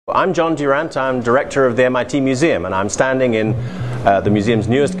I'm John Durant. I'm director of the MIT Museum, and I'm standing in the museum's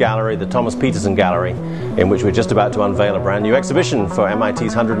newest gallery, the Thomas Peterson Gallery, in which we're just about to unveil a brand new exhibition for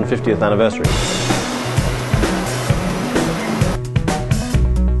MIT's 150th anniversary.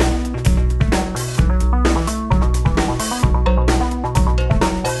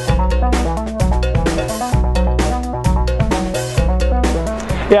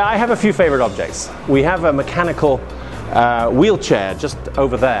 Yeah, I have a few favorite objects. We have a mechanical wheelchair just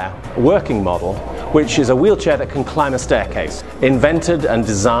over there, a working model, which is a wheelchair that can climb a staircase. Invented and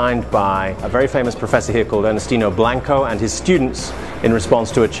designed by a very famous professor here called Ernestino Blanco and his students in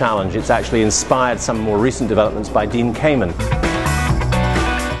response to a challenge. It's actually inspired some more recent developments by Dean Kamen.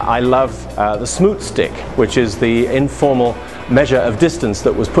 I love the smoot stick, which is the informal measure of distance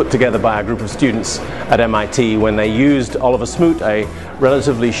that was put together by a group of students at MIT when they used Oliver Smoot, a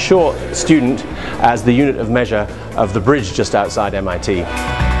relatively short student, as the unit of measure of the bridge just outside MIT.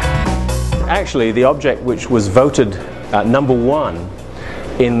 Actually, the object which was voted number one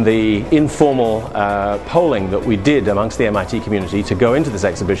in the informal polling that we did amongst the MIT community to go into this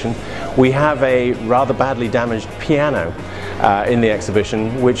exhibition, we have a rather badly damaged piano in the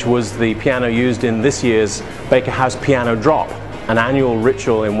exhibition, which was the piano used in this year's Baker House Piano Drop, an annual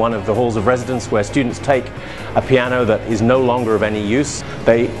ritual in one of the halls of residence where students take a piano that is no longer of any use.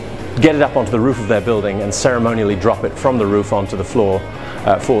 They get it up onto the roof of their building and ceremonially drop it from the roof onto the floor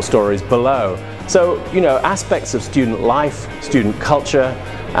 4 stories below. So, you know, aspects of student life, student culture,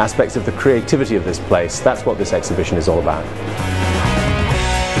 aspects of the creativity of this place, that's what this exhibition is all about.